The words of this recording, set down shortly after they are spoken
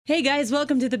Hey guys,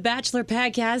 welcome to the Bachelor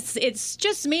Podcast. It's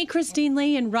just me, Christine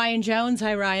Lee, and Ryan Jones.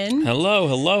 Hi, Ryan. Hello,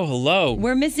 hello, hello.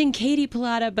 We're missing Katie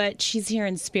Pilata, but she's here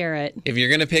in spirit. If you're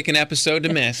going to pick an episode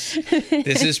to miss,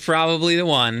 this is probably the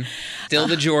one. Still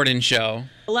the Jordan show.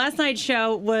 Last night's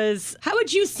show was... How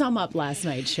would you sum up last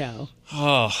night's show?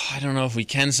 Oh, I don't know if we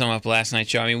can sum up last night's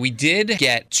show. I mean, we did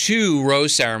get 2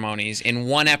 rose ceremonies in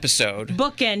one episode.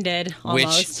 Bookended,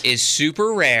 almost. Which is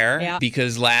super rare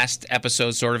because last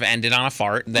episode sort of ended on a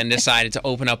fart, then decided to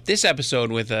open up this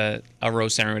episode with a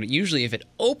rose ceremony. Usually if it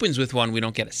opens with one, we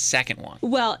don't get a second one.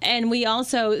 Well, and we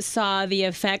also saw the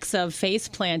effects of face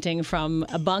planting from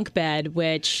a bunk bed,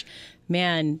 which,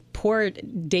 man, poor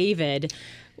David...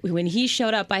 When he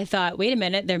showed up, I thought, wait a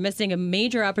minute, they're missing a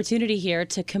major opportunity here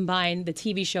to combine the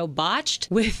TV show Botched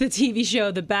with the TV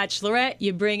show The Bachelorette.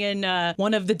 You bring in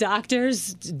one of the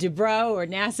doctors, Dubrow or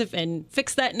Nassif, and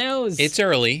fix that nose. It's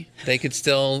early. They could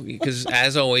still, because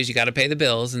as always, you got to pay the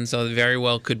bills, and so they very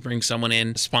well could bring someone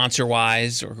in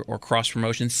sponsor-wise or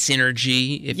cross-promotion,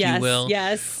 synergy, if you will.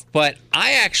 Yes. But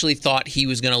I actually thought he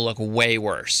was going to look way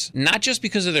worse. Not just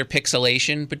because of their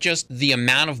pixelation, but just the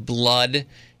amount of blood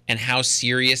and how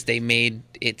serious they made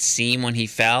it seem when he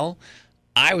fell.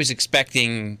 I was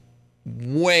expecting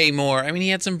way more. I mean, he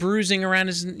had some bruising around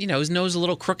his, his nose a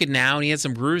little crooked now, and he had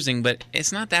some bruising, but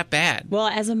it's not that bad. Well,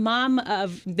 as a mom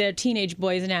of their teenage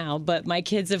boys now, but my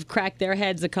kids have cracked their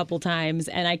heads a couple times,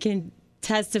 and I can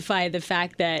testify the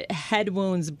fact that head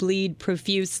wounds bleed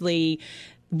profusely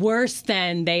worse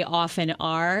than they often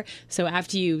are. So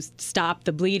after you stop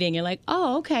the bleeding, you're like,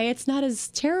 oh, okay, it's not as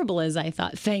terrible as I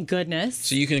thought. Thank goodness.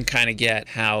 So you can kind of get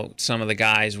how some of the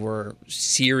guys were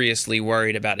seriously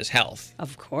worried about his health.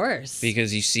 Of course.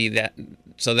 Because you see that,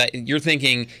 so that you're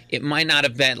thinking it might not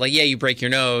have been, like, yeah, you break your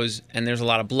nose and there's a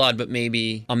lot of blood, but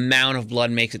maybe amount of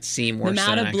blood makes it seem worse. The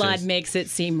amount of blood makes it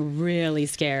seem really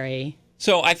scary.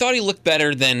 So I thought he looked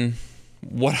better than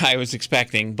what I was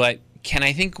expecting, but can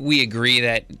I think we agree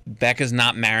that Becca's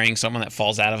not marrying someone that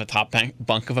falls out of a top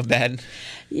bunk of a bed?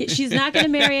 She's not going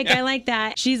to marry a guy like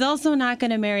that. She's also not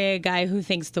going to marry a guy who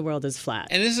thinks the world is flat.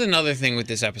 And this is another thing with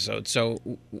this episode. So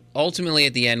ultimately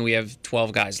at the end, we have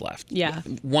 12 guys left. Yeah.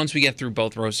 Once we get through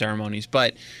both rose ceremonies.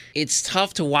 But it's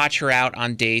tough to watch her out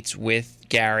on dates with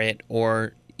Garrett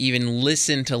or even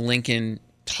listen to Lincoln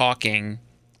talking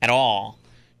at all,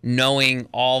 knowing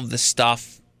all the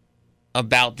stuff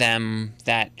about them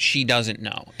that she doesn't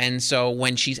know. And so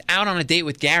when she's out on a date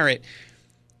with Garrett,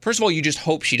 first of all, you just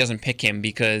hope she doesn't pick him,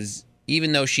 because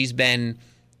even though she's been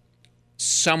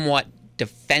somewhat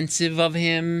defensive of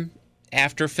him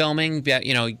after filming,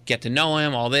 get to know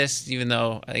him, all this, even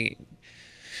though,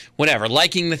 whatever,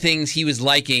 liking the things he was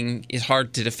liking is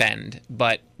hard to defend.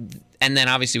 And then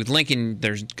obviously with Lincoln,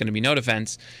 there's going to be no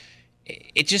defense.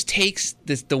 It just takes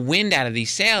the wind out of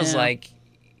these sails,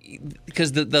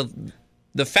 because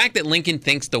the fact that Lincoln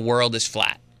thinks the world is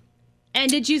flat. And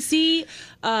did you see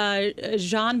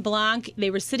Jean Blanc?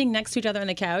 They were sitting next to each other on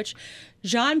the couch.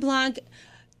 Jean Blanc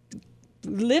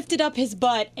lifted up his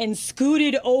butt and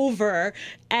scooted over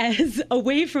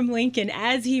away from Lincoln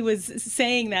as he was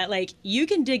saying that, like, you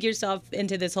can dig yourself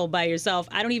into this hole by yourself.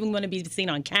 I don't even want to be seen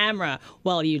on camera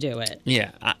while you do it.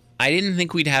 Yeah, I didn't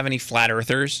think we'd have any flat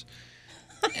earthers,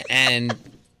 and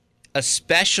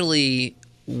especially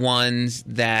ones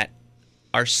that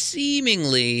are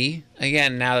seemingly,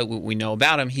 again, now that we know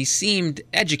about him, he seemed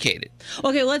educated.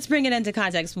 Okay, well, let's bring it into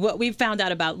context. What we've found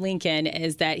out about Lincoln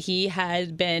is that he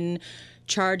had been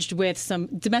charged with some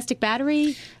domestic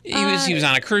battery. He was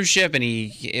on a cruise ship, and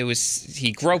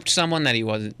he groped someone that he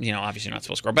wasn't, obviously not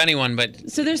supposed to grope anyone,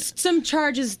 but so there's some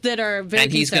charges that are very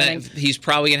concerning. He's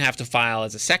probably gonna have to file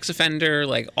as a sex offender,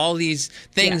 like all these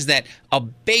things that a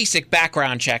basic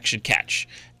background check should catch.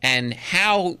 And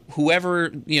how whoever,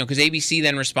 because ABC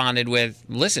then responded with,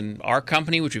 listen, our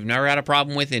company, which we've never had a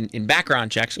problem with in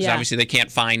background checks, because obviously they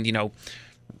can't find,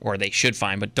 or they should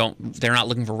find, but they're not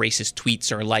looking for racist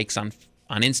tweets or likes on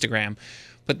Instagram.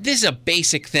 But this is a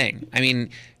basic thing. I mean,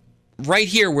 right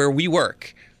here where we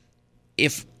work,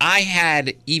 if I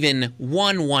had even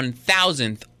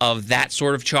 1/1000th of that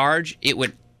sort of charge, it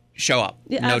would show up,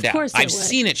 no doubt. I've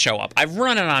seen it show up. I've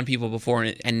run it on people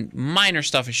before, and minor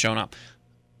stuff has shown up.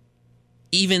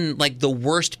 Even like the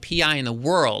worst PI in the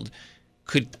world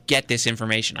could get this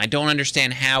information. I don't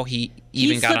understand how he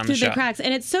even got on the show. He slipped through the cracks.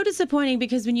 And it's so disappointing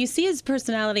because when you see his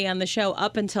personality on the show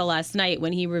up until last night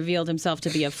when he revealed himself to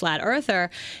be a flat earther,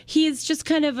 he is just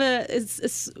kind of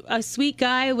a sweet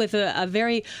guy with a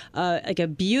very like a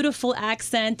beautiful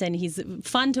accent, and he's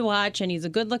fun to watch, and he's a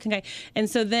good looking guy. And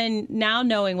so then now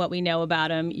knowing what we know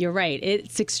about him, you're right.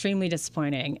 It's extremely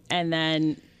disappointing. And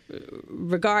then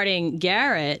regarding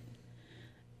Garrett,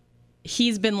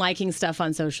 he's been liking stuff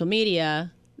on social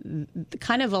media,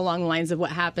 kind of along the lines of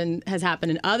what has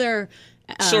happened in other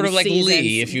sort of like seasons.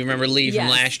 Lee, if you remember Lee from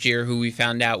Yes. last year, who we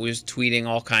found out was tweeting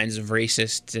all kinds of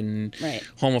racist and Right.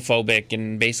 homophobic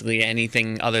and basically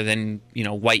anything other than,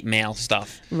 white male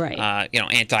stuff. Right.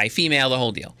 Anti-female, the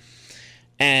whole deal.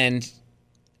 And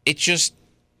it just,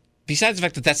 besides the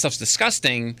fact that stuff's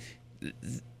disgusting,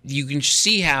 you can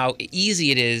see how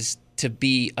easy it is to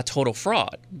be a total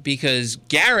fraud. Because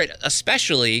Garrett,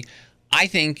 especially, I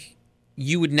think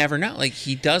you would never know. Like,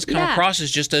 he does come across as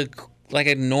just a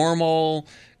normal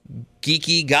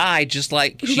geeky guy, just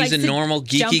like she's a normal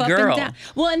geeky girl.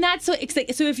 Well, and that's so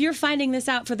if you're finding this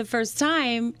out for the first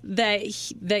time that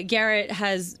Garrett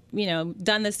has,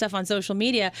 done this stuff on social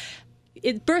media,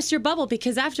 it bursts your bubble,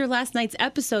 because after last night's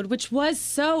episode, which was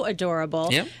so adorable,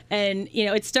 Yep. and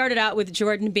it started out with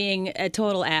Jordan being a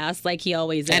total ass like he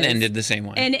always is, And ended the same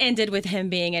way. and ended with him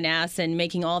being an ass and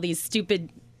making all these stupid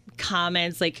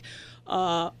comments like,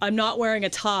 I'm not wearing a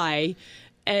tie,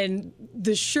 and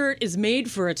the shirt is made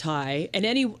for a tie. And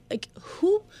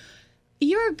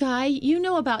you're a guy, you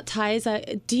know about ties.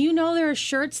 Do you know there are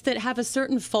shirts that have a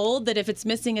certain fold that if it's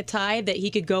missing a tie that he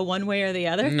could go one way or the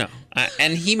other? No.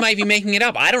 And he might be making it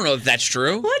up. I don't know if that's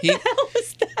true. What the hell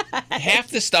was that? Half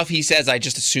the stuff he says, I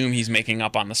just assume he's making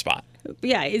up on the spot.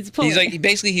 Yeah, it's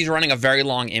He's running a very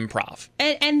long improv.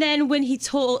 And then when he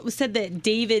said that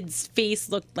David's face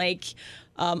looked like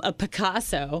a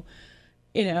Picasso,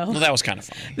 Well, that was kind of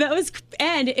funny.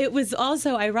 And it was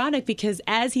also ironic because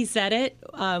as he said it,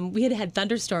 we had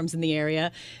thunderstorms in the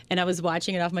area, and I was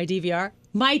watching it off my DVR.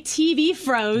 My TV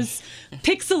froze,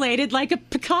 pixelated like a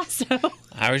Picasso.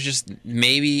 I was just,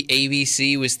 maybe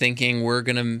ABC was thinking we're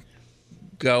going to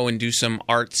go and do some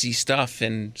artsy stuff,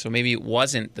 and so maybe it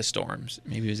wasn't the storms.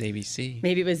 Maybe it was ABC.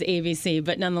 Maybe it was ABC,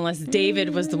 but nonetheless, David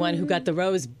was the one who got the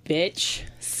rose, bitch.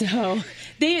 So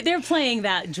they're playing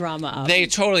that drama up. They're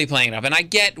totally playing it up, and I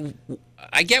get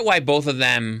why both of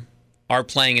them are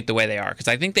playing it the way they are, because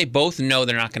I think they both know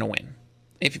they're not going to win.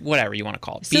 If whatever you want to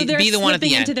call it, So they're be the one at the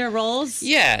slipping end. into their roles.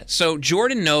 Yeah. So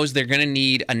Jordan knows they're going to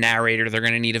need a narrator. They're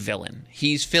going to need a villain.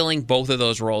 He's filling both of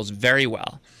those roles very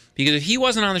well. Because if he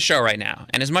wasn't on the show right now,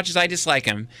 and as much as I dislike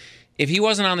him, if he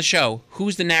wasn't on the show,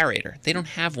 who's the narrator? They don't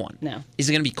have one. No. Is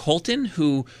it going to be Colton,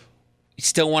 who is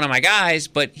still one of my guys,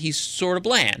 but he's sort of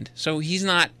bland. So he's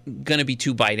not going to be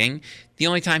too biting. The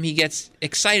only time he gets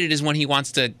excited is when he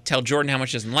wants to tell Jordan how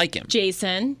much he doesn't like him.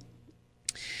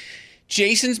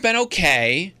 Jason's been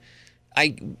okay.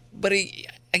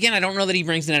 Again, I don't know that he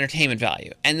brings an entertainment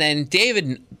value. And then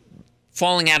David,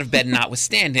 falling out of bed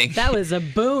notwithstanding. That was a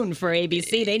boon for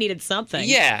ABC. They needed something.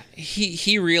 Yeah,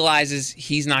 he realizes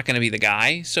he's not going to be the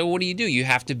guy. So what do? You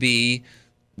have to be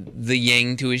the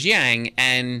yin to his yang.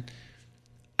 And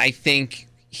I think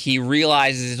he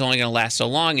realizes it's only going to last so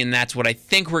long. And that's what I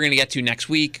think we're going to get to next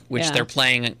week, which they're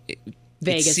playing.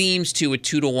 Vegas. It seems to a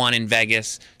 2-1 in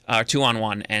Vegas,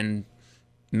 2-on-1. And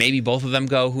maybe both of them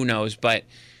go. Who knows? But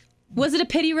was it a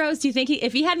pity rose? Do you think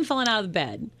if he hadn't fallen out of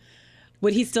bed,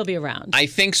 would he still be around? I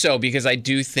think so, because I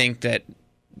do think that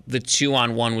the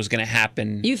 2-on-1 was going to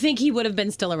happen. You think he would have been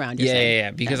still around?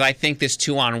 Yeah. Because I think this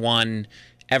 2-on-1,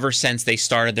 ever since they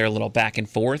started their little back and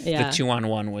forth, the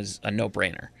 2-on-1 was a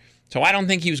no-brainer. So I don't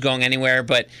think he was going anywhere,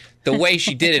 but the way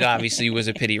she did it obviously was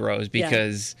a pity rose,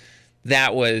 because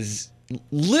that was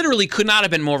literally could not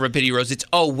have been more of a pity rose. It's,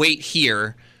 wait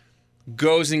here.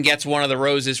 Goes and gets one of the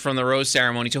roses from the rose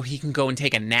ceremony so he can go and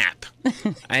take a nap.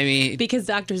 I mean, because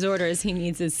doctor's orders, he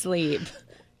needs his sleep.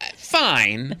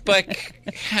 Fine, but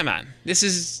come on. This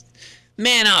is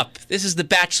man up. This is the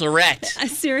Bachelorette.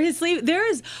 Seriously, there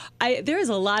is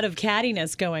a lot of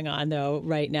cattiness going on though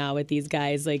right now with these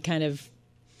guys, like kind of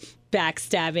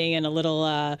backstabbing and a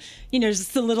little,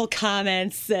 just the little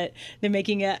comments that they're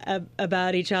making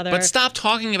about each other. But stop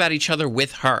talking about each other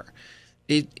with her.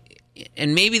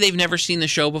 And maybe they've never seen the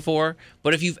show before,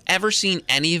 but if you've ever seen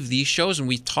any of these shows, and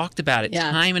we've talked about it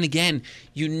time and again,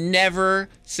 you never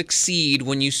succeed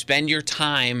when you spend your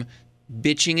time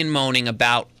bitching and moaning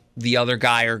about the other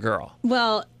guy or girl.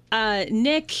 Well,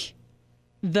 Nick,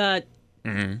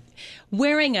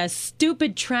 wearing a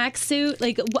stupid tracksuit,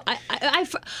 like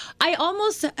I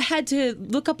almost had to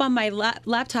look up on my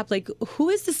laptop, like, who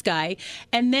is this guy?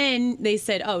 And then they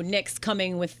said, "Oh, Nick's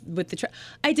coming with the track."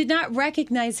 I did not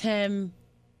recognize him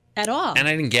at all, and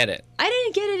I didn't get it. I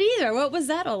didn't get it either. What was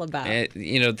that all about?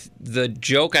 The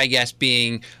joke, I guess,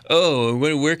 being, "Oh,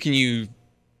 where can you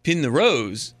pin the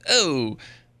rose?" Oh.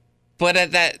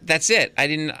 But that's it. I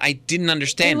didn't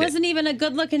understand it. It wasn't even a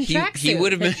good-looking tracksuit. He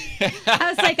would have been.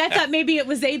 I thought maybe it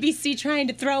was ABC trying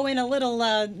to throw in a little,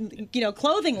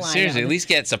 clothing line. Seriously, at least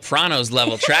get Sopranos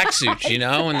level tracksuits,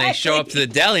 when they show up to the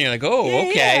deli. You're like, oh,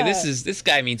 okay, this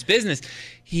guy means business.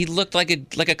 He looked like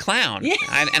a clown,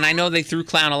 and I know they threw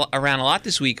clown around a lot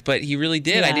this week, but he really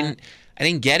did. Yeah. I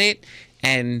didn't get it,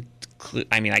 and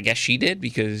I mean, I guess she did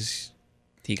because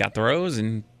he got the rose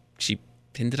and she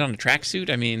pinned it on a tracksuit.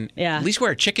 I mean, at least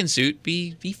wear a chicken suit.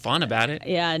 Be fun about it.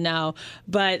 Yeah, no.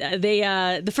 But they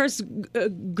the first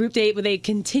group date where they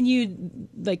continued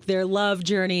like their love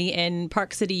journey in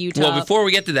Park City, Utah. Well, before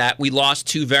we get to that, we lost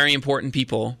two very important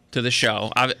people to the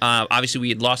show. Obviously, we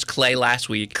had lost Clay last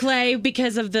week. Clay,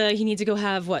 because of he needs to go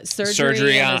have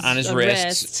surgery on his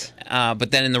wrist.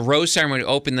 But then in the rose ceremony to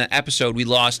open the episode, we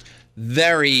lost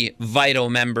very vital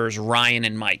members Ryan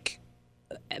and Mike.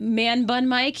 Man Bun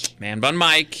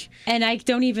Mike. And I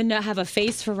don't even have a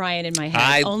face for Ryan in my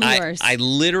head. Only worse. I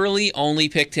literally only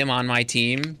picked him on my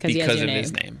team because of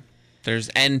his name.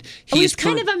 He's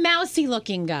kind of a mousy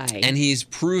looking guy. And he's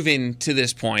proven to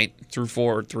this point through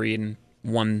 3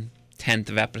 1/10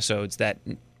 of episodes that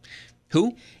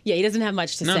who? Yeah, he doesn't have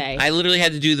much to say. I literally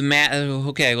had to do the math.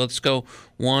 Okay, let's go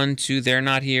 1, 2. They're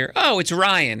not here. Oh, it's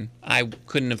Ryan. I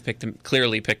couldn't have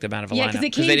clearly picked him out of a lineup. Yeah,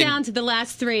 because it came down to the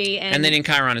last 3. And they didn't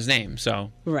Chiron his name, so.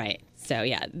 Right. So,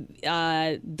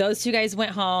 yeah, those two guys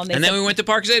went home. Then we went to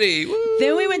Park City. Woo!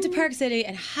 Then we went to Park City,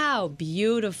 and how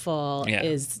beautiful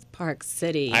is Park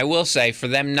City. I will say, for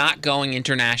them not going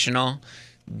international,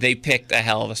 they picked a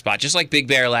hell of a spot. Just like Big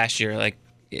Bear last year.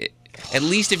 At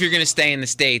least if you're going to stay in the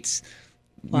States,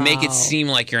 make it seem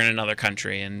like you're in another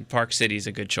country, and Park City is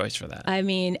a good choice for that. I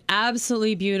mean,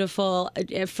 absolutely beautiful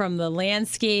from the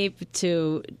landscape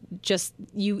to just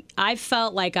I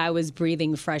felt like I was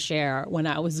breathing fresh air when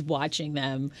I was watching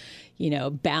them,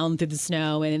 bound through the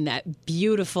snow and in that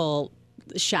beautiful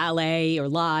chalet or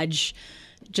lodge.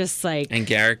 Just like, and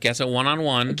Garrett gets a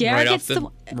one-on-one right off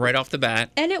the bat,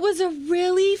 and it was a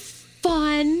really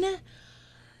fun,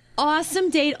 awesome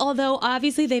date, although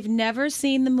obviously they've never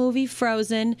seen the movie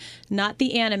Frozen, not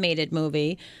the animated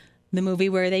movie, the movie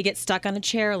where they get stuck on a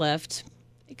chairlift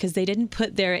because they didn't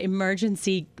put their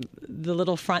the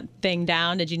little front thing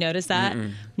down. Did you notice that?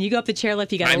 When you go up the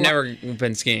chairlift, you got. I've never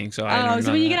been skiing, so I don't know.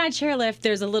 So when you get on a chairlift,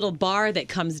 there's a little bar that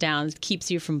comes down,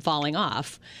 keeps you from falling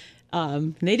off.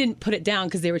 They didn't put it down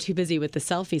because they were too busy with the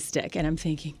selfie stick. And I'm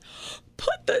thinking,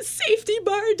 put the safety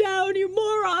bar down, you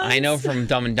morons. I know from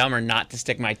Dumb and Dumber not to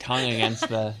stick my tongue against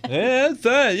the...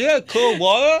 cool,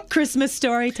 what? Christmas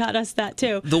Story taught us that,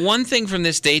 too. The one thing from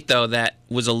this date, though, that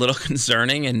was a little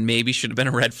concerning and maybe should have been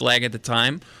a red flag at the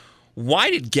time, why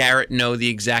did Garrett know the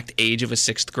exact age of a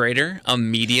 6th grader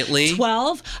immediately?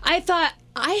 12. I thought,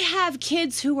 I have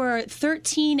kids who are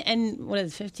 13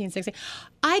 and, 15, 16...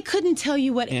 I couldn't tell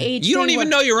you what age you don't even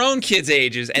know your own kids'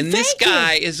 ages. And this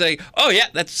guy is like, oh, yeah,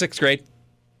 that's 6th grade.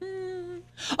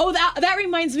 Oh, that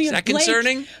reminds me of Blake.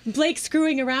 Concerning? Blake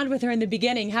screwing around with her in the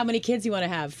beginning. How many kids you want to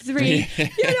have? 3.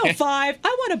 5. I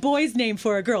want a boy's name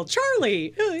for a girl.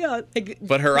 Charlie.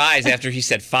 But her eyes after he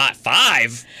said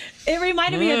 5. It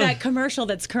reminded me of that commercial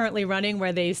that's currently running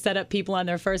where they set up people on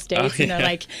their first dates and they're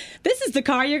like, this is the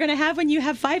car you're going to have when you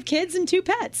have 5 kids and 2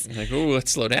 pets. Like, ooh,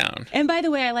 let's slow down. And by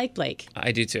the way, I like Blake.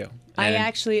 I do too.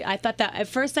 I thought that at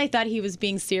first I thought he was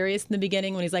being serious in the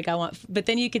beginning when he's like, but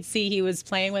then you could see he was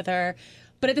playing with her.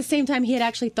 But at the same time, he had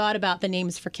actually thought about the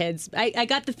names for kids. I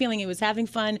got the feeling he was having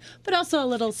fun, but also a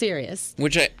little serious.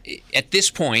 Which at this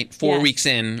point, 4 weeks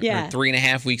in, or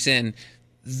 3.5 weeks in,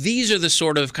 these are the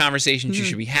sort of conversations you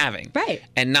should be having. Right.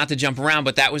 And not to jump around,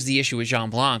 but that was the issue with Jean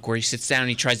Blanc, where he sits down and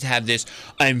he tries to have this,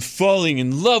 I'm falling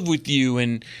in love with you.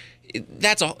 And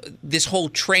that's this whole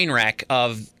train wreck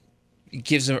of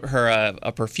gives her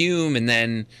a perfume and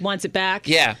then... wants it back.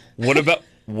 Yeah. What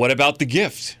about the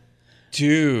gift?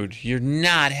 Dude, you're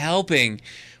not helping.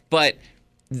 But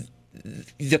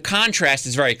the contrast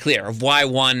is very clear of why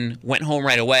one went home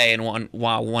right away and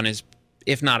why one is,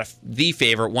 if not the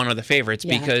favorite, one of the favorites,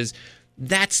 because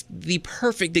that's the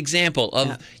perfect example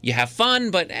of you have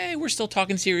fun, but hey, we're still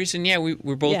talking serious, and we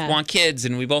both want kids,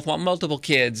 and we both want multiple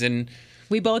kids, and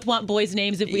we both want boys'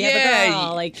 names if we have a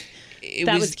girl. Like,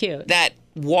 that was cute. That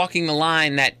walking the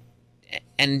line,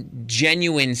 and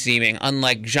genuine seeming,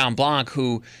 unlike Jean Blanc,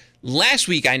 who last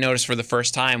week I noticed for the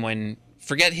first time when,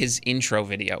 forget his intro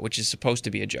video, which is supposed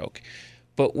to be a joke,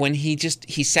 but when he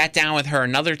sat down with her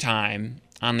another time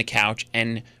on the couch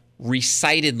and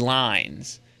recited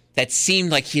lines that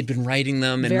seemed like he had been writing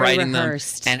them and very writing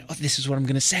rehearsed. them. And this is what I'm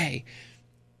going to say.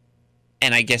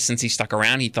 And I guess since he stuck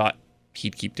around, he thought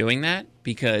he'd keep doing that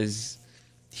because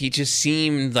he just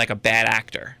seemed like a bad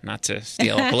actor. Not to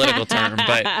steal a political term,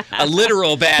 but a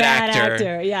literal bad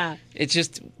actor. Yeah. It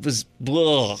just was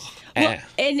blah. Well,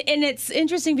 and it's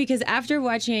interesting because after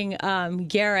watching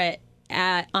Garrett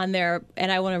on their,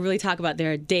 and I want to really talk about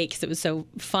their date because it was so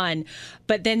fun,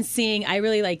 but then I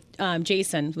really like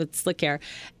Jason with slick hair,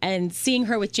 and seeing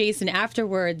her with Jason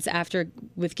afterwards,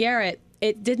 with Garrett,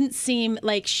 it didn't seem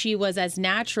like she was as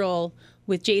natural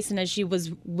with Jason as she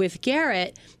was with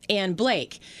Garrett and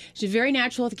Blake. She's very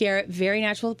natural with Garrett, very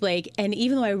natural with Blake, and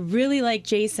even though I really like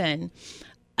Jason,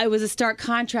 it was a stark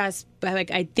contrast.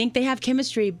 Like, I think they have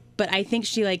chemistry, but I think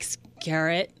she likes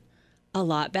Garrett a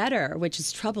lot better, which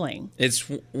is troubling. It's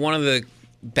one of the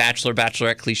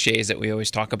Bachelorette cliches that we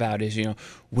always talk about is,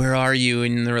 where are you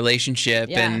in the relationship?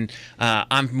 Yeah. And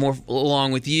I'm more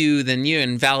along with you than you,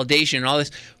 and validation and all this.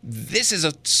 This is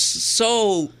a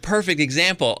so perfect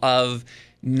example of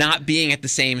not being at the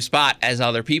same spot as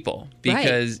other people,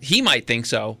 because he might think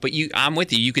so, but I'm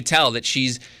with you. You could tell that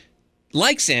she's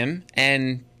likes him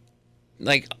and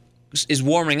like is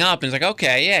warming up and is like,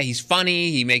 okay, yeah, he's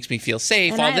funny, he makes me feel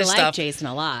safe, And all this I stuff. like Jason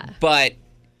a lot. But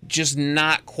just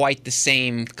not quite the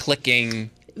same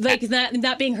clicking. Like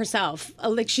not being herself.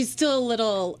 Like she's still a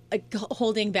little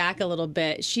holding back a little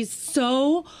bit. She's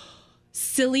so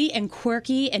silly and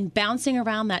quirky and bouncing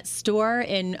around that store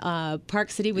in Park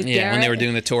City with Garrett. When they were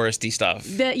doing the touristy stuff.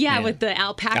 With the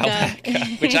alpaca.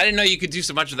 Which I didn't know you could do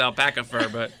so much with alpaca fur,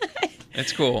 but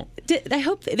it's cool. I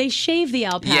hope they shave the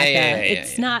alpaca.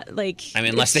 It's not like... I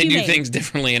mean, unless they do things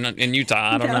differently in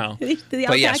Utah, I don't know.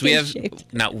 But yes, we have,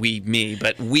 not me,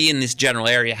 but we in this general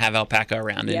area have alpaca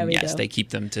around, and yes, they keep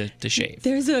them to shave.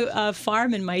 There's a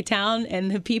farm in my town,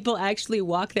 and the people actually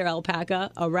walk their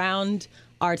alpaca around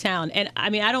our town. And I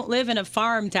mean, I don't live in a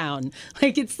farm town.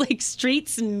 Like, it's like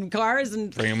streets and cars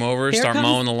and bring them over, start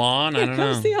mowing the lawn. I don't know.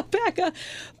 Here comes the alpaca.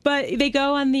 But they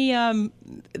go on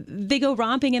they go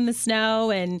romping in the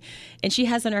snow, and she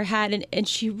has on her hat, and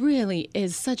she really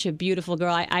is such a beautiful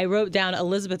girl. I wrote down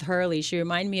Elizabeth Hurley. She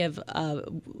reminded me of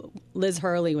Liz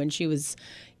Hurley when she was,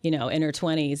 in her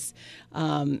 20s.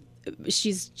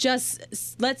 She's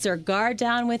just lets her guard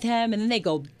down with him, and then they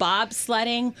go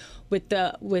bobsledding with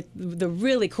the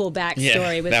really cool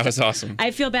backstory. Yeah, that was awesome. I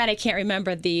feel bad I can't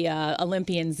remember the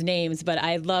Olympians' names, but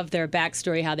I love their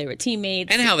backstory, how they were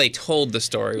teammates. And how they told the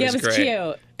story was great. Yeah, it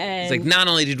was cute. And it's like, not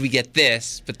only did we get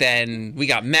this, but then we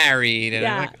got married. And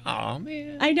I'm like, oh,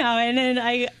 man. I know. And then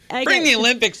I bring the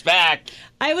Olympics back.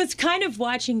 I was kind of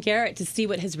watching Garrett to see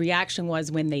what his reaction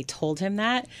was when they told him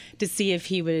that, to see if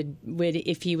he would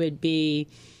be,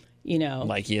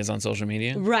 like he is on social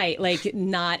media, right? Like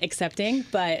not accepting,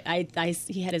 but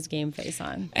he had his game face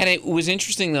on. And it was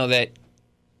interesting though that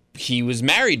he was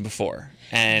married before,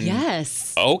 and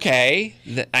yes, okay.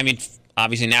 I mean,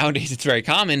 obviously nowadays it's very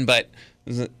common,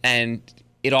 and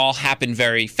it all happened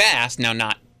very fast. Now,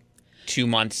 not 2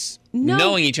 months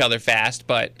knowing each other fast,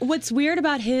 but what's weird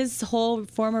about his whole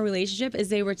former relationship is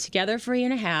they were together for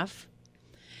 1.5 years,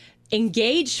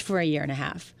 engaged for 1.5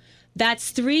 years. That's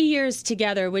 3 years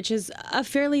together, which is a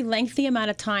fairly lengthy amount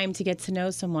of time to get to know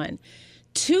someone.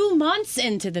 2 months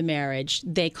into the marriage,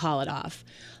 they call it off.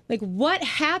 Like, what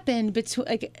happened between?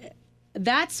 Like,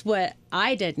 that's what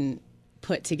I didn't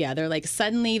put together. Like,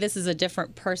 suddenly this is a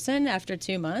different person after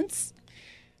 2 months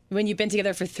when you've been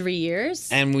together for 3 years.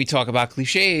 And we talk about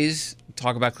cliches.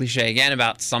 Talk about cliche again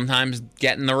about sometimes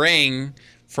getting the ring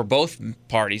for both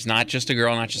parties, not just a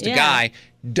girl, not just a guy,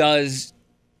 does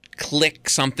click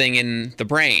something in the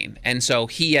brain. And so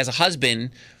he, as a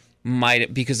husband,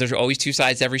 might, because there's always two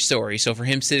sides to every story. So for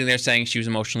him sitting there saying she was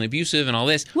emotionally abusive and all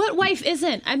this. What wife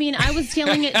isn't? I mean, I was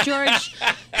yelling at George.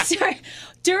 Sorry.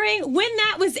 When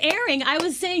that was airing, I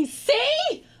was saying,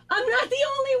 see? I'm not the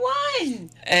only one.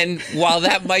 And while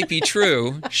that might be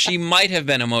true, she might have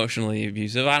been emotionally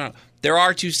abusive. I don't. There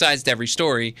are two sides to every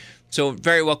story. So it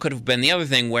very well could have been the other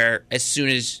thing where as soon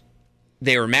as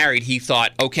they were married, he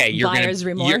thought, okay, you're going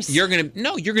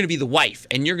to be the wife,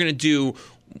 and you're going to do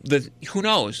who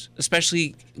knows,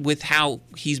 especially with how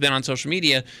he's been on social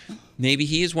media, maybe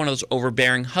he is one of those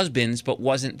overbearing husbands, but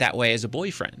wasn't that way as a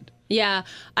boyfriend. Yeah,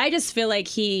 I just feel like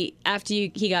he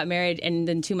got married, and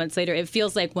then 2 months later, it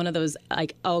feels like one of those,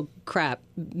 like, oh crap,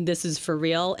 this is for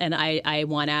real, and I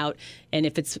want out. And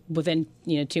if it's within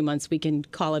 2 months, we can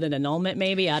call it an annulment.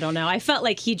 Maybe, I don't know. I felt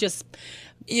like he just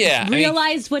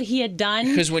realized what he had done.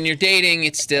 Because when you're dating,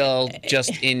 it's still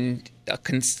just in a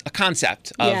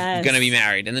concept of going to be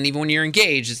married, and then even when you're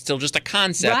engaged, it's still just a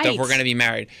concept of we're going to be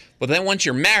married. But then once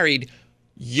you're married,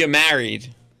 you're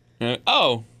married.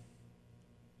 Oh.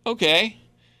 Okay.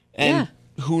 And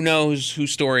who knows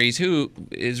whose stories who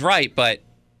is right, but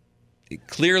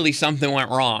clearly something went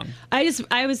wrong. I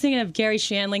was thinking of Gary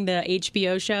Shandling, the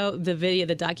HBO show,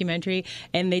 the documentary,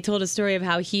 and they told a story of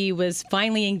how he was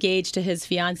finally engaged to his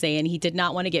fiance, and he did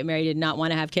not want to get married, did not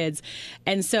want to have kids,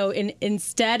 and so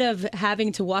instead of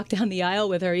having to walk down the aisle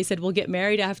with her, he said, "We'll get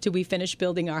married after we finish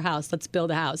building our house. Let's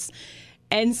build a house."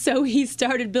 And so he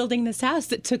started building this house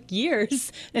that took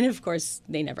years, and of course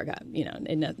they never got,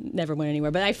 it never went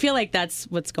anywhere. But I feel like that's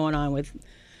what's going on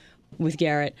with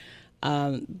Garrett.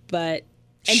 But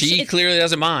she clearly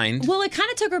doesn't mind. Well, it kind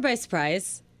of took her by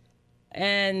surprise,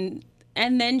 and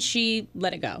then she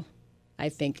let it go, I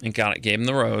think. And gave him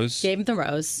the rose.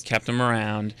 Kept him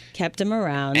around.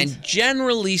 And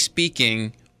generally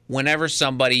speaking, whenever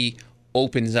somebody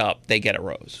opens up, they get a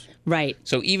rose. Right.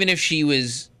 So even if she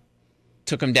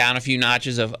took him down a few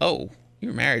notches of, oh, you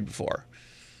were married before.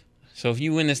 So if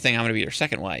you win this thing, I'm going to be your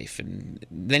second wife. And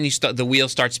then the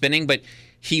wheels start spinning. But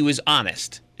he was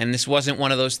honest. And this wasn't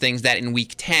one of those things that in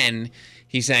week 10,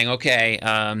 he's saying, okay,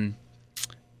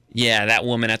 yeah, that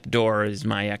woman at the door is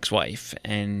my ex-wife.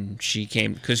 And she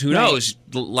came, because who knows,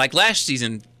 like last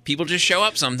season, people just show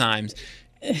up sometimes.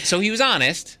 So he was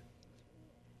honest.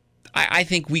 I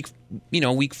think week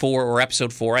 4 or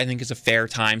episode 4, I think is a fair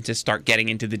time to start getting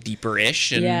into the deeper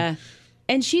ish. Yeah.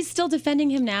 And she's still defending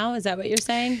him now. Is that what you're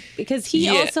saying? Because he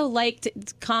also liked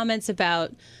comments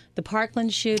about the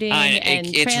Parkland shooting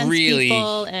and trans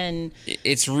people, and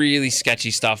it's really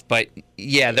sketchy stuff. But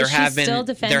yeah, there have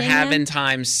been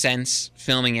times since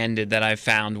filming ended that I've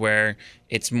found where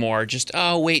it's more just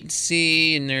wait and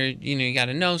see, and you got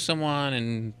to know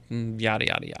someone and yada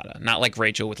yada yada. Not like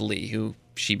Rachel with Lee, who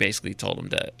she basically told him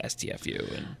to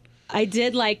STFU. And I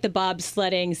did like the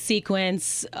bobsledding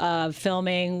sequence of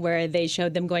filming where they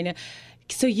showed them going to.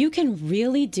 So you can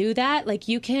really do that? Like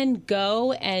you can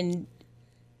go and.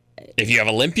 If you have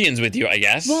Olympians with you, I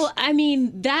guess. Well, I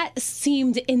mean, that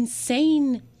seemed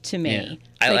insane to me.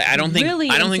 Yeah. Like, I don't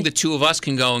think the two of us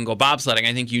can go and go bobsledding.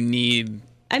 I think you need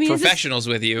professionals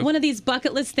with you. One of these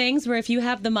bucket list things where if you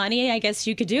have the money, I guess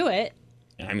you could do it.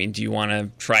 I mean, do you want to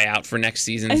try out for next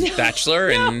season's Bachelor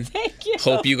and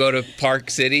hope you go to Park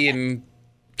City and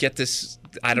get this?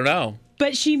 I don't know.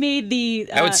 But she made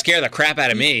that would scare the crap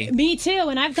out of me. Me too,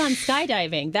 and I've gone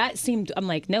skydiving. I'm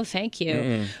like, no, thank you.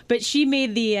 Mm. But she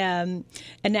made the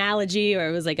analogy, or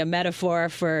it was like a metaphor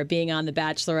for being on The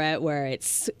Bachelorette, where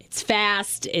it's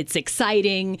fast, it's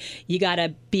exciting, you got to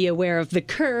be aware of the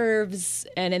curves,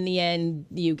 and in the end,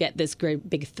 you get this great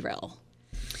big thrill.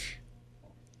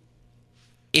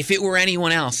 If it were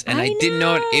anyone else, and I didn't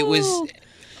know it was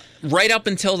right up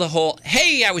until the whole,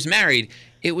 hey, I was married,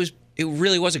 it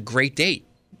really was a great date.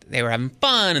 They were having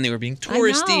fun, and they were being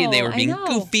touristy, and they were being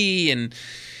goofy, and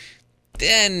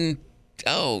then,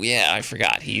 I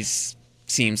forgot.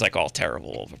 Seems like all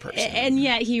terrible of a person. And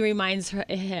yet he reminds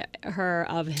her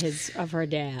of her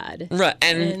dad. Right,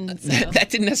 and so. that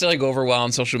didn't necessarily go over well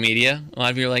on social media. A lot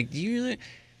of people are like, do you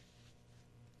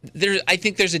really? I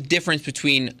think there's a difference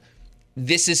between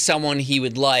this is someone he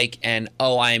would like and,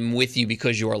 I'm with you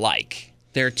because you're like.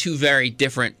 They're two very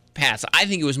different paths. I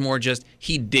think it was more just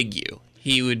he'd dig you.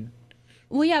 He would.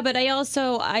 Well, yeah, but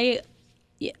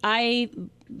I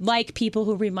like people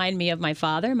who remind me of my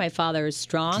father. My father is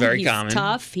strong. He's common.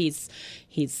 Tough. He's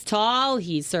tall.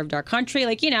 He served our country.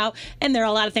 And there are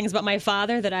a lot of things about my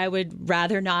father that I would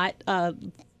rather not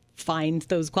find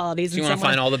those qualities. So you want to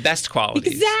find all the best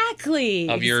qualities. Exactly.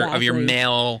 Of your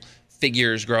male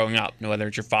figures growing up, whether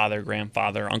it's your father,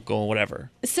 grandfather, uncle, whatever.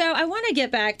 So I want to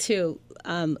get back to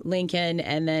Lincoln,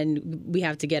 and then we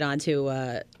have to get on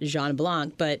to Jean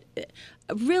Blanc. But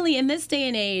really, in this day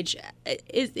and age,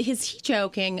 is he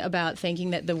joking about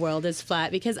thinking that the world is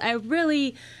flat? Because I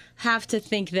really have to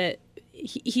think that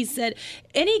he said,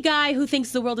 any guy who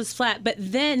thinks the world is flat, but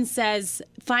then says,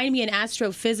 find me an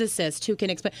astrophysicist who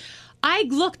can explain. I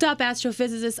looked up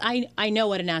astrophysicists. I know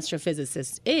what an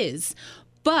astrophysicist is,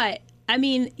 but I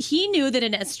mean, he knew that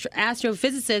an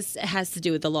astrophysicist has to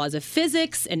do with the laws of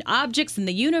physics and objects in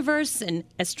the universe and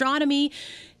astronomy.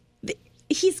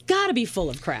 He's got to be full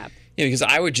of crap. Yeah, because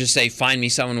I would just say, find me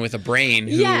someone with a brain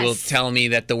who will tell me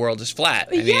that the world is flat.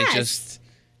 I mean, it just...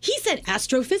 He said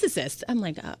astrophysicist. I'm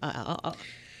like...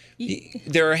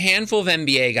 There are a handful of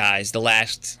NBA guys the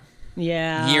last...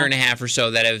 year and a half or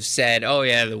so that have said,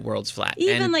 the world's flat.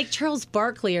 Even like Charles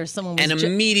Barkley or someone was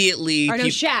immediately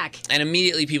Shaq. And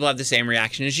immediately people have the same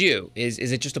reaction as you. Is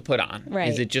it just a put on? Right.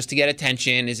 Is it just to get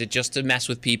attention? Is it just to mess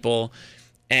with people?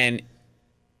 And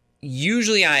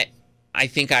usually I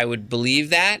think I would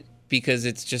believe that because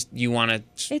it's just you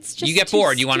get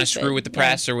bored. You want to screw with the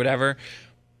press or whatever.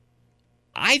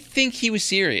 I think he was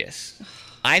serious.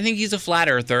 I think he's a flat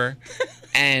earther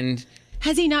and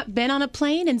Has he not been on a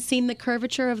plane and seen the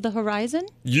curvature of the horizon?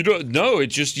 You don't know. You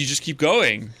just keep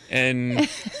going, and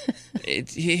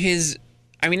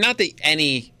I mean, not that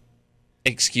any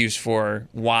excuse for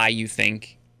why you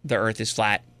think the Earth is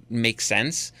flat makes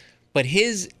sense, but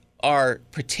his are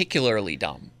particularly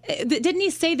dumb. Didn't he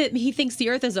say that he thinks the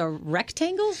Earth is a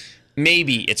rectangle?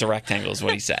 Maybe it's a rectangle is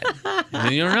what he said.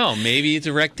 You don't know. Maybe it's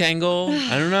a rectangle.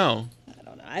 I don't know.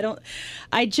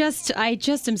 I just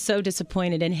am so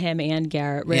disappointed in him and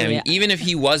Garrett. Really, yeah, I mean, even if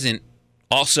he wasn't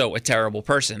also a terrible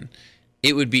person,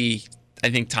 it would be, I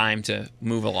think, time to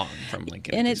move along from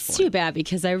Lincoln. And it's too bad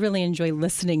because I really enjoy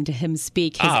listening to him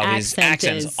speak. His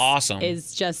accent is awesome.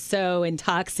 Is just so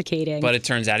intoxicating. But it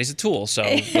turns out he's a tool. So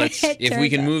if we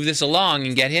can move this along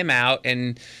and get him out,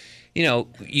 and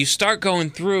you start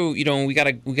going through. We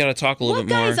gotta talk a little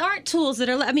bit more. What guys aren't tools that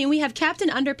are? I mean, we have Captain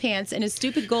Underpants and his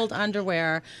stupid gold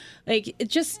underwear, like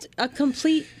just a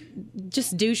complete.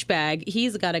 Just douchebag.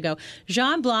 He's got to go.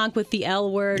 Jean Blanc with the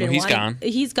L word. He's gone.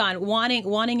 He's gone.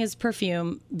 Wanting his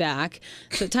perfume back.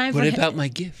 So time for What him. about my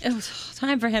gift?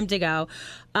 Time for him to go.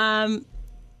 I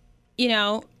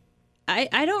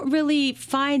don't really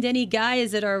find any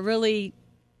guys that are really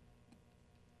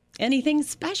anything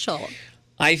special.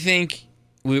 I think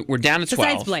we're down to 12.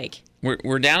 Besides Blake.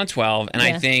 We're down to 12, and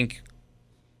I think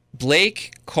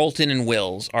Blake, Colton, and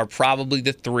Wills are probably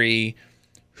the three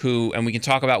who, and we can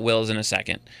talk about Wills in a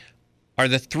second, are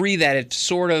the three that have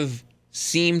sort of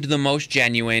seemed the most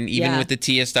genuine, even with the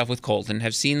Tia stuff with Colton,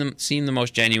 have seemed the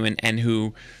most genuine, and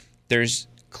who there's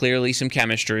clearly some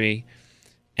chemistry.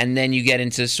 And then you get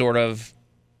into sort of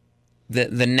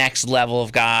the next level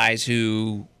of guys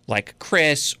who, like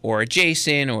Chris or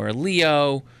Jason or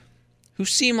Leo, who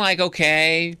seem like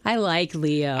okay. I like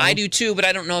Leo. I do too, but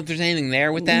I don't know if there's anything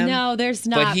there with them. No, there's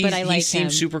not, but I like him. He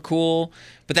seems super cool.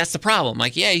 But that's the problem.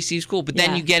 Like, yeah, he seems cool. But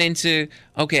then you get into,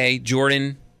 okay,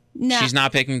 Jordan. No. She's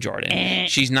not picking Jordan.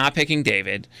 She's not picking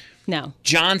David. No.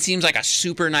 John seems like a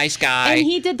super nice guy. And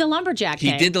he did the lumberjack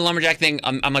thing. He did the lumberjack thing.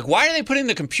 I'm like, why are they putting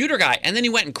the computer guy? And then he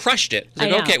went and crushed it. I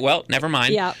was like, okay, well, never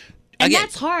mind. Yeah. And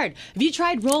that's hard. Have you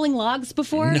tried rolling logs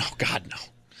before? No, God, no.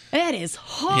 That is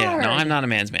hard. Yeah, no, I'm not a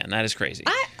man's man. That is crazy.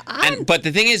 But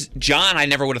the thing is, John, I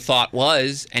never would have thought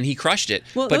was, and he crushed it.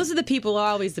 Well, those are the people who are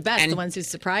always the best, the ones who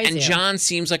surprise you. And John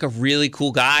seems like a really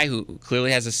cool guy who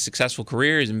clearly has a successful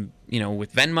career, and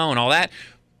with Venmo and all that.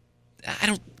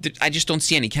 I just don't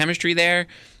see any chemistry there.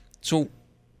 So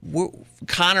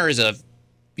Connor is a,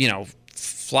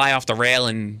 fly off the rail,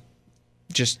 and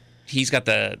just he's got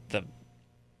the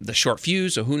short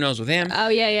fuse. So who knows with him? Oh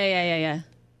yeah.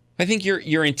 I think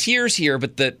you're in tiers here,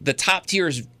 but the top tier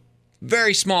is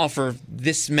very small for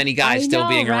this many guys still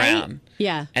being around.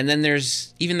 Yeah. And then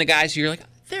there's even the guys who you're like,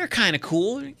 they're kind of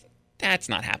cool. That's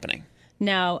not happening.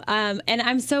 No. And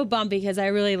I'm so bummed because I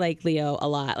really like Leo a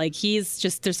lot. Like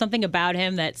there's something about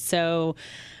him that's so,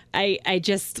 I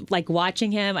just like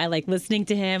watching him. I like listening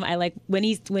to him. I like when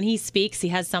he speaks, he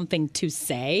has something to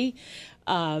say.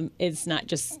 It's not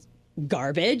just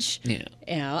garbage.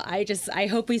 Yeah. I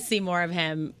hope we see more of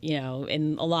him,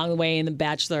 along the way in the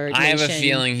Bachelor Nation. I have a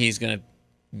feeling he's going to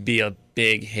be a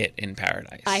big hit in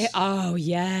Paradise. Oh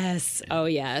yes.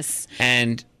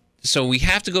 And so we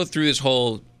have to go through this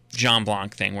whole Jean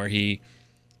Blanc thing where he,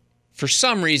 for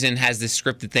some reason, has this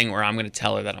scripted thing where I'm going to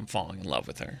tell her that I'm falling in love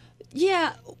with her.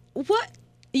 Yeah. What?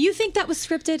 You think that was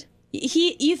scripted?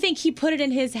 You think he put it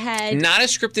in his head? Not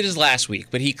as scripted as last week,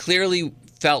 but he clearly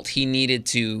felt he needed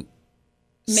to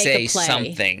say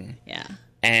something. Yeah.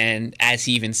 And as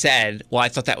he even said, well, I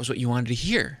thought that was what you wanted to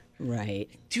hear. Right.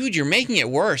 Dude, you're making it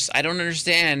worse. I don't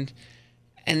understand.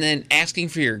 And then asking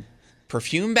for your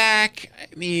perfume back.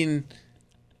 I mean,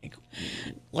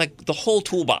 like the whole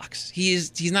toolbox.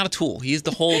 He's not a tool. He is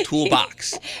the whole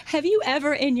toolbox. Have you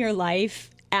ever in your life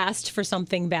asked for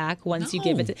something back once you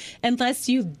give it unless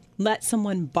you let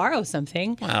someone borrow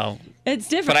something? Well, it's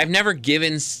different. But I've never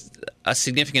given a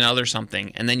significant other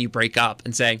something and then you break up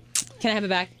and say, can I have it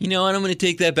back? You know what? I'm going to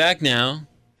take that back now.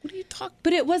 What are you talking?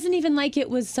 But it wasn't even like it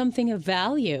was something of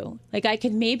value. Like I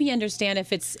could maybe understand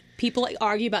if it's people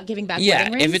argue about giving back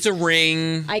wedding rings. If it's a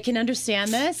ring. I can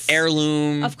understand this.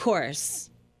 Heirloom. Of course.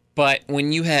 But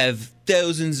when you have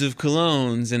thousands of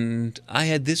colognes and I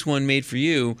had this one made for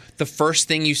you, the first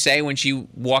thing you say when she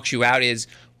walks you out is,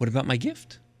 what about my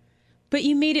gift? But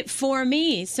you made it for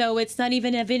me, so it's not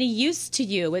even of any use to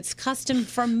you. It's custom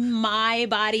from my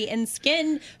body and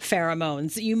skin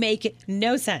pheromones. You make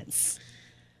no sense.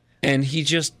 And he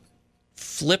just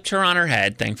flipped her on her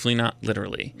head, thankfully not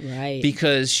literally. Right.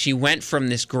 Because she went from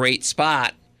this great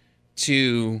spot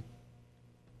to,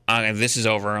 this is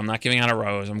over. I'm not giving out a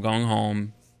rose. I'm going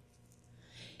home.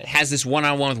 has this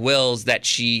one-on-one with Wills that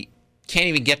she can't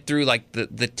even get through, like,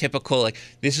 the typical, like,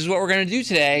 this is what we're going to do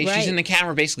today. Right. She's in the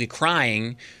camera basically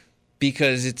crying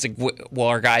because it's like, well,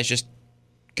 our guy's just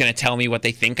going to tell me what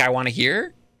they think I want to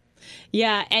hear?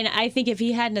 Yeah, and I think if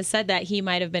he hadn't have said that, he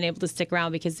might have been able to stick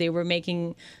around because they were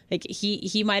making, like,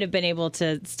 he might have been able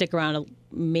to stick around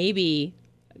maybe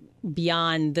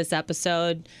beyond this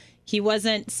episode. He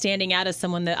wasn't standing out as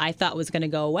someone that I thought was going to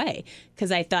go away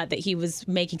because I thought that he was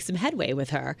making some headway with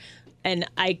her. And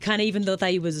I kind of even though thought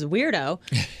he was a weirdo,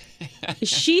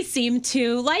 she seemed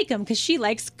to like him because she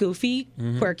likes goofy,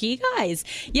 quirky guys.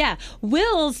 Yeah,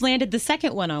 Wills landed the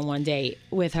second one-on-one date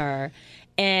with her.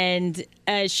 And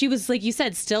she was, like you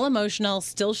said, still emotional,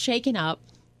 still shaken up.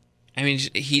 I mean,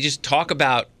 he just talk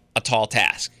about a tall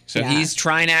task. So he's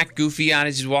trying to act goofy on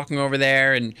as he's walking over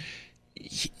there, and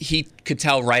he could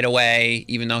tell right away,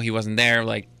 even though he wasn't there,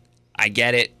 like, I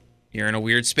get it. You're in a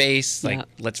weird space. Like,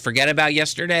 let's forget about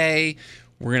yesterday.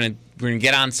 We're gonna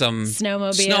get on some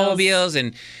snowmobiles.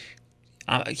 And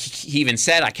he even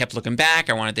said, I kept looking back.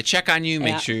 I wanted to check on you,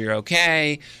 make sure you're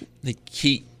okay. Like,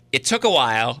 it took a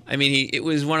while. I mean, it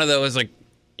was one of those, like,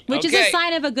 which is a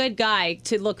sign of a good guy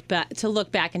to look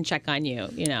back and check on you,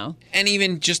 you know. And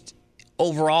even just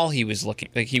overall, he was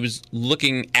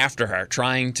looking after her,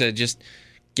 trying to just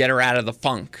get her out of the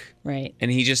funk. Right. And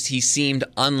he seemed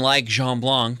unlike Jean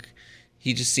Blanc.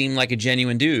 He just seemed like a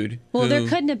genuine dude. Well, there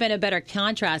couldn't have been a better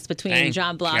contrast between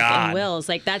Jean Blanc and Wills.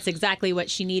 Like, that's exactly what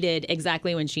she needed,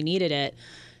 exactly when she needed it.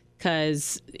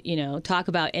 Because, you know, talk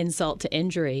about insult to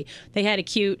injury. They had a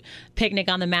cute picnic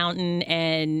on the mountain,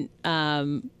 and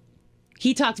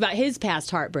he talked about his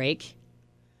past heartbreak.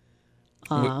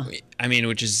 I mean,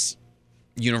 which is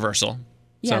universal.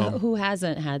 Yeah, so, who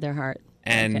hasn't had their heart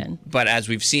broken? But as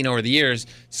we've seen over the years,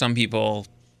 some people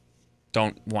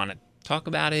don't want to talk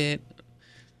about it.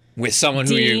 With someone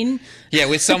who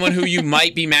you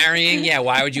might be marrying. Yeah,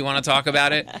 why would you want to talk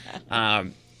about it?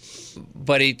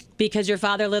 Because your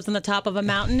father lives on the top of a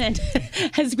mountain and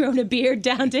has grown a beard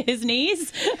down to his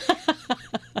knees.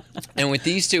 And with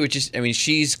these two,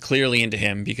 she's clearly into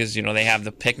him because, you know, they have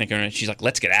the picnic and she's like,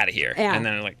 let's get out of here. Yeah. And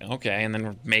then they're like, okay. And then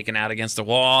we're making out against the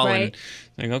wall. Right.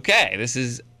 And like, okay, this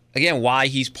is, again, why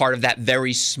he's part of that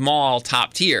very small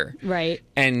top tier. Right.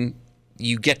 And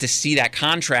you get to see that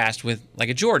contrast with, like,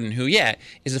 a Jordan who,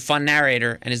 is a fun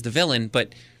narrator and is the villain,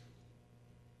 but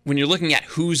when you're looking at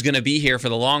who's going to be here for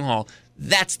the long haul,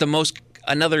 that's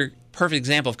another perfect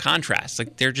example of contrast.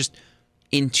 Like, they're just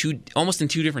almost in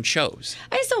two different shows.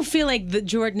 I just don't feel like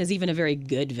Jordan is even a very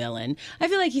good villain. I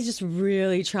feel like he's just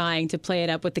really trying to play it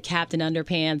up with the Captain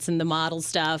Underpants and the model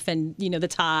stuff and, you know, the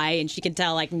tie, and she can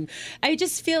tell, like, I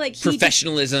just feel like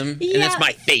professionalism, and that's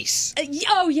my face.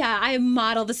 Oh, yeah, I am a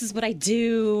model. This is what I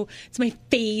do. It's my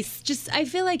face. I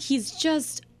feel like he's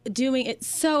just doing it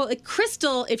so, like,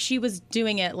 Crystal, if she was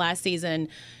doing it last season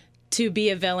to be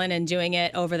a villain and doing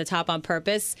it over the top on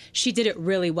purpose, she did it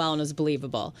really well and was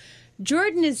believable.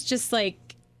 Jordan is just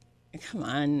like, come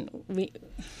on,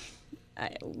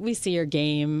 we see your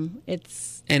game.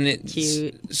 It's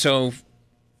cute. So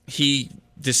he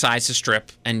decides to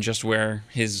strip and just wear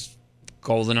his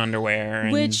golden underwear.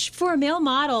 Which, for a male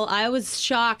model, I was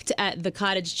shocked at the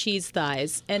cottage cheese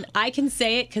thighs. And I can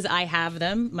say it because I have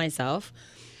them myself.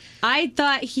 I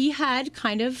thought he had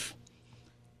kind of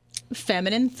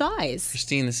feminine thighs.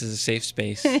 Christine, this is a safe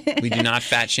space. We do not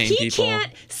fat shame people. He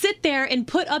can't sit there and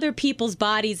put other people's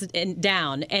bodies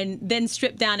down and then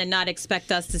strip down and not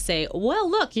expect us to say,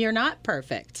 well, look, you're not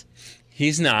perfect.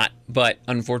 He's not, but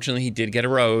unfortunately he did get a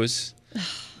rose.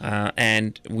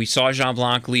 And we saw Jean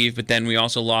Blanc leave, but then we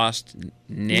also lost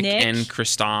Nick. And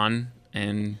Kristan.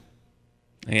 And,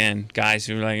 again, guys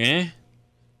who were like,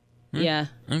 yeah.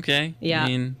 Okay. Yeah. I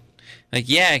mean,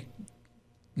 like,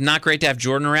 not great to have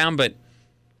Jordan around, but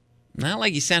not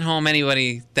like you sent home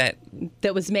anybody that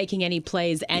was making any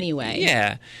plays anyway.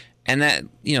 Yeah. And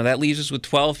that leaves us with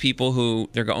 12 people who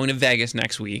they're going to Vegas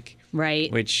next week.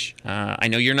 Right. Which I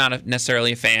know you're not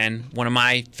necessarily a fan. One of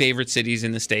my favorite cities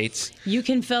in the States. You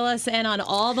can fill us in on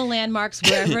all the landmarks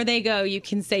wherever they go. You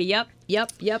can say, yep.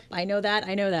 I know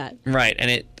that. Right.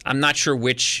 And I'm not sure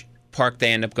which park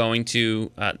they end up going to.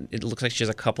 It looks like she has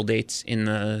a couple dates in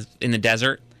the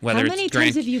desert. How many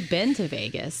times have you been to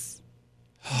Vegas?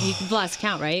 You've lost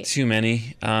count, right? Too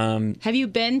many. Have you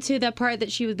been to that part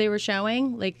that they were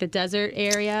showing, like the desert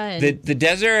area? And the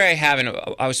desert I haven't.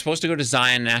 I was supposed to go to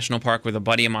Zion National Park with a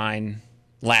buddy of mine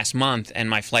last month,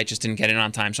 and my flight just didn't get in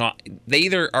on time. So they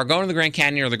either are going to the Grand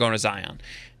Canyon or they're going to Zion.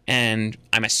 And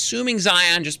I'm assuming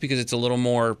Zion just because it's a little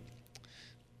more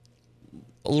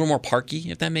a little more parky,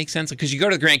 if that makes sense. Because you go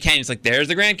to the Grand Canyon, it's like, there's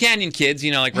the Grand Canyon, kids.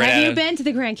 You know, like right Have out you of, been to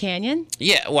the Grand Canyon?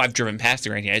 Yeah, well, I've driven past the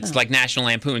Grand Canyon. It's like National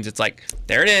Lampoons. It's like,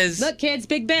 there it is. Look, kids,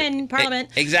 Big Ben, Parliament.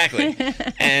 Exactly.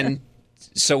 And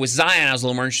so with Zion, I was a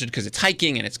little more interested because it's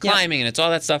hiking and it's climbing and it's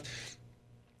all that stuff.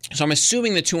 So I'm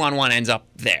assuming the 2-on-1 ends up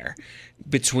there.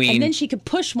 And then she could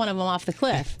push one of them off the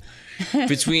cliff.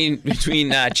 between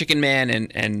Chicken Man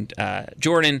and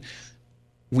Jordan,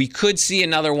 we could see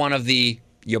another one of the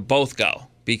you both go.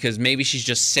 Because maybe she's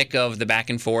just sick of the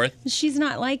back and forth. She's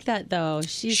not like that, though.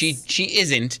 She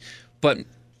isn't, but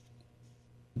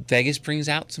Vegas brings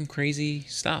out some crazy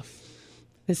stuff.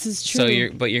 This is true. So you're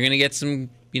going to get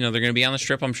some, they're going to be on the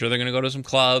Strip. I'm sure they're going to go to some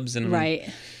clubs. And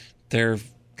right. They're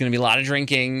going to be a lot of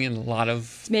drinking and a lot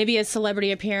of... Maybe a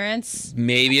celebrity appearance. I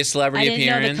didn't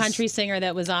know the country singer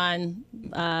that was on...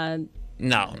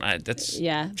 No, that's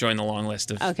join the long list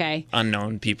of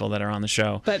unknown people that are on the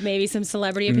show. But maybe some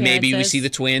celebrity appearances. Maybe we see the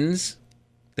twins.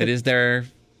 That is their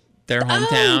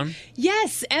hometown. Oh,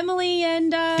 yes, Emily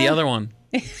and... The other one.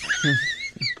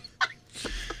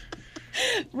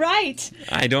 Right.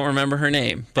 I don't remember her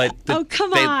name, but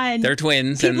come on. They're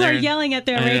twins. People are yelling at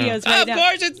their radios right now. Of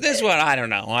course it's this one. I don't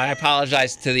know. I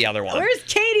apologize to the other one. Where's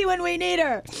Katie when we need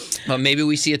her? But maybe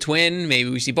we see a twin. Maybe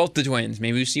we see both the twins.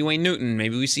 Maybe we see Wayne Newton.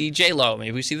 Maybe we see J-Lo.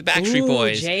 Maybe we see the Backstreet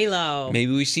Boys. J-Lo.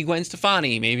 Maybe we see Gwen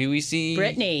Stefani. Maybe we see...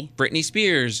 Britney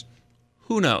Spears.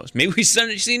 Who knows? Maybe we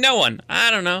see no one.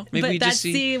 I don't know. Maybe we just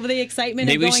see the excitement.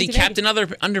 Maybe of we see Captain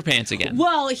Underpants again.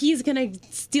 Well, he's gonna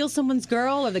steal someone's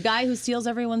girl, or the guy who steals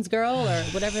everyone's girl, or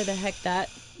whatever the heck that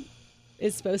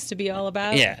is supposed to be all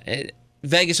about. Yeah,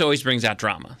 Vegas always brings out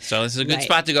drama, so this is a good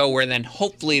spot to go. Where then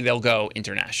hopefully they'll go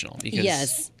international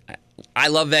because I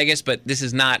love Vegas, but this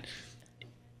is not.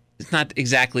 It's not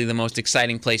exactly the most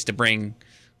exciting place to bring.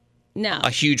 No. A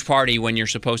huge party when you're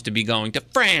supposed to be going to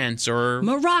France or...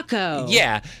 Morocco.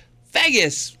 Yeah.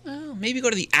 Vegas. Well, maybe go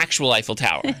to the actual Eiffel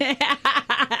Tower.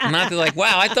 Not like,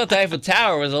 wow, I thought the Eiffel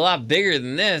Tower was a lot bigger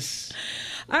than this.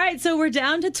 All right, so we're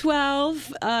down to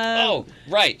 12.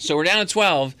 Right. So we're down to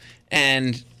 12.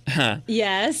 And...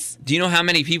 Yes. Do you know how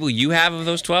many people you have of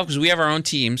those 12? Because we have our own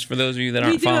teams, for those of you that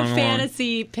aren't following along. We do a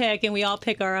fantasy pick, and we all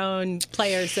pick our own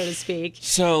players, so to speak.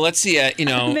 So let's see,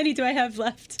 How many do I have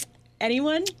left?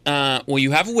 Anyone? Well, you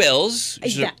have Wills.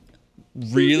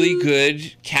 Really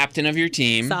good captain of your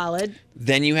team. Solid.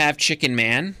 Then you have Chicken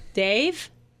Man.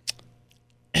 Dave?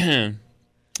 No,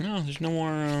 there's no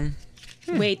more...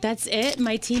 Wait, that's it?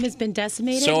 My team has been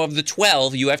decimated? So of the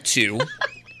 12, you have 2.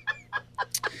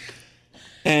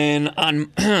 And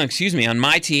on on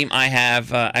my team,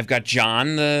 I've got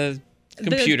John, the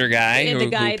computer guy, who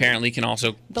apparently can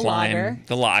also climb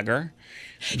the logger.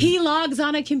 He logs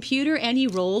on a computer and he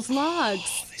rolls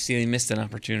logs. I see they missed an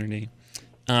opportunity.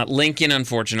 Lincoln,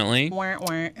 unfortunately.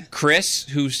 Chris,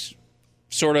 who's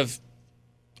sort of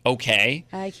okay.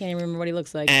 I can't even remember what he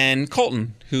looks like. And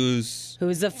Colton, who's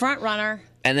the front runner.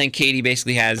 And then Katie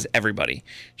basically has everybody.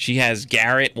 She has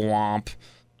Garrett, Womp,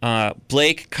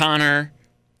 Blake, Connor,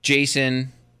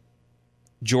 Jason,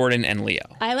 Jordan, and Leo.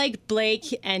 I like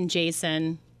Blake and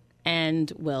Jason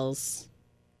and Wills.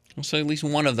 So at least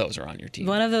one of those are on your team.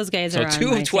 One of those guys are on my team.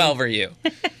 So 2 of 12 are you.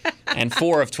 And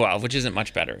 4 of 12, which isn't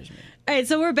much better as me. All right,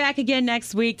 so we're back again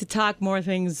next week to talk more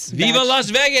things. Viva Las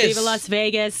Vegas! Viva Las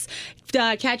Vegas.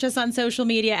 Catch us on social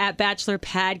media at Bachelor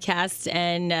Podcast.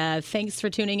 And thanks for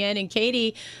tuning in. And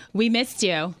Katie, we missed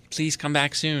you. Please come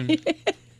back soon.